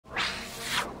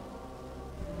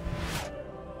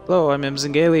Hello, I'm Ems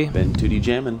and Gailey. Ben 2D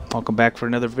Jammin'. Welcome back for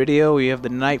another video. We have the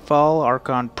Nightfall,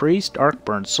 Archon Priest,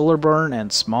 Arcburn, Solar Burn, and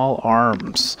Small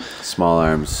Arms. Small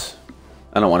Arms.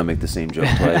 I don't want to make the same joke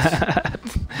twice.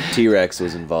 T-Rex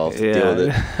was involved to deal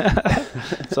with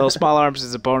it. So Small Arms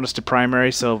is a bonus to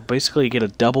primary, so basically you get a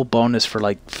double bonus for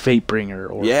like Fatebringer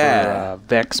or for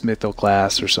Vex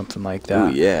Mythoclast or something like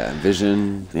that. Ooh, yeah.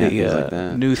 Vision, things like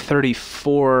that. New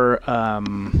 34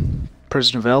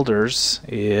 Prison of Elders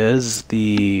is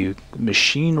the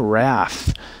Machine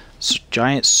Wrath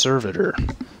Giant Servitor.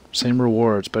 Same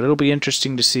rewards, but it'll be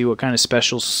interesting to see what kind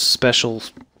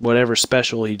of whatever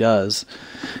special he does.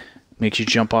 Makes you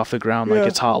jump off the ground like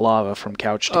it's hot lava from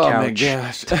couch to couch. Oh my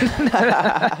gosh.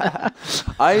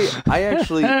 I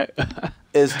actually,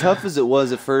 as tough as it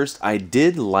was at first, I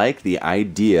did like the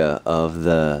idea of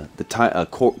the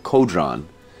Codron.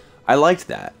 I liked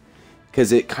that.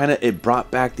 Because it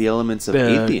brought back the elements of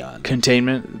Atheon.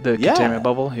 Containment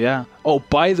bubble, yeah. Oh,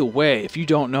 by the way, if you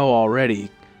don't know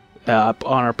already, on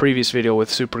our previous video with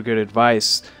super good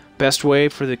advice, best way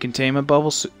for the containment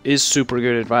bubbles is super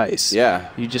good advice. Yeah.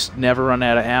 You just never run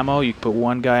out of ammo. You put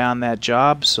one guy on that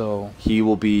job, so he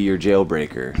will be your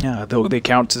jailbreaker. Yeah, though it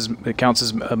counts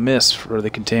as a miss for the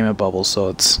containment bubble, so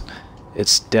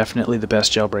it's definitely the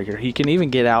best jailbreaker. He can even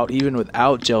get out even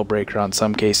without jailbreaker on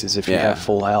some cases if you have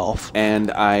full health. And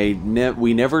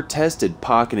we never tested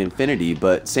Pock and Infinity,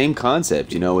 but same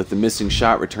concept, with the missing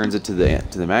shot returns it to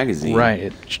the magazine.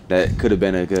 Right. That could have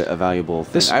been a valuable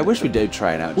thing. I wish we did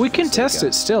try it out. We can test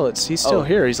it still. He's still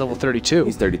here. He's level 32.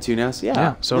 He's 32 now? So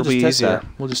yeah, so it'll be easier.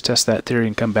 We'll just test that theory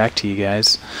and come back to you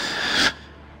guys.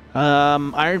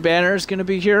 Iron Banner is going to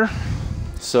be here.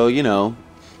 So,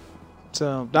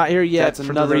 So, not here yet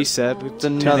for another reset. It's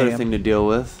another thing to deal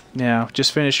with. Yeah,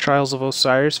 just finished Trials of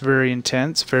Osiris. Very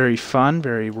intense, very fun,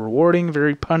 very rewarding,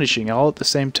 very punishing, all at the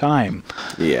same time.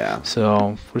 Yeah.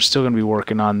 So, we're still going to be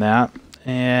working on that.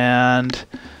 And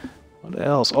what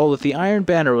else? Oh, with the Iron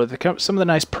Banner, with some of the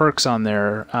nice perks on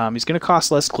there, he's going to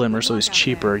cost less Glimmer, so he's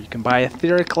cheaper. You can buy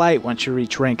Etheric Light once you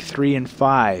reach rank 3 and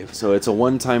 5. So it's a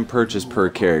one-time purchase per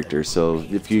character. So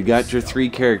if you got your 3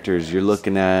 characters, you're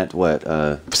looking at what?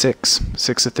 6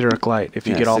 Etheric Light. If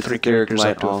you get all 3 characters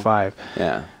up to a 5.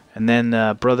 Yeah. And then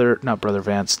not Brother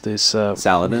Vance, this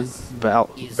Saladin?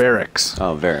 Varix.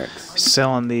 Oh, Varix.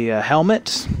 Selling the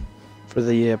helmet for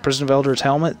the Prison of Elders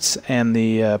helmets and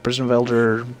the Prison of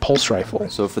Elder pulse rifle.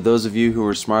 So for those of you who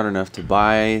were smart enough to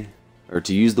buy or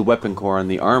to use the weapon core on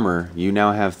the armor, you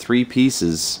now have 3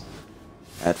 pieces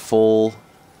at full,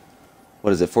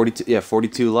 what is it, 42? Yeah,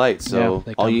 42 light. So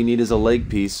all you need is a leg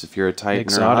piece if you're a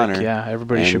Titan or a Hunter. Yeah,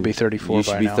 everybody should be 34 by now. You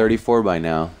should be 34 by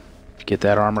now. You get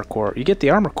that armor core. You get the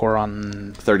armor core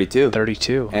on 32.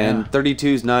 32. And 32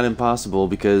 is not impossible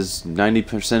because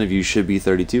 90% of you should be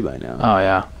 32 by now. Oh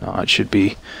yeah, no, it should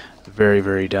be very,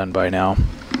 very done by now.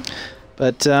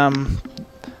 But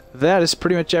that is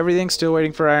pretty much everything. Still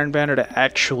waiting for Iron Banner to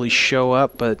actually show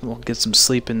up, but we'll get some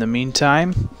sleep in the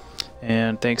meantime.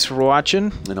 And thanks for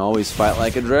watching. And always fight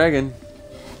like a dragon.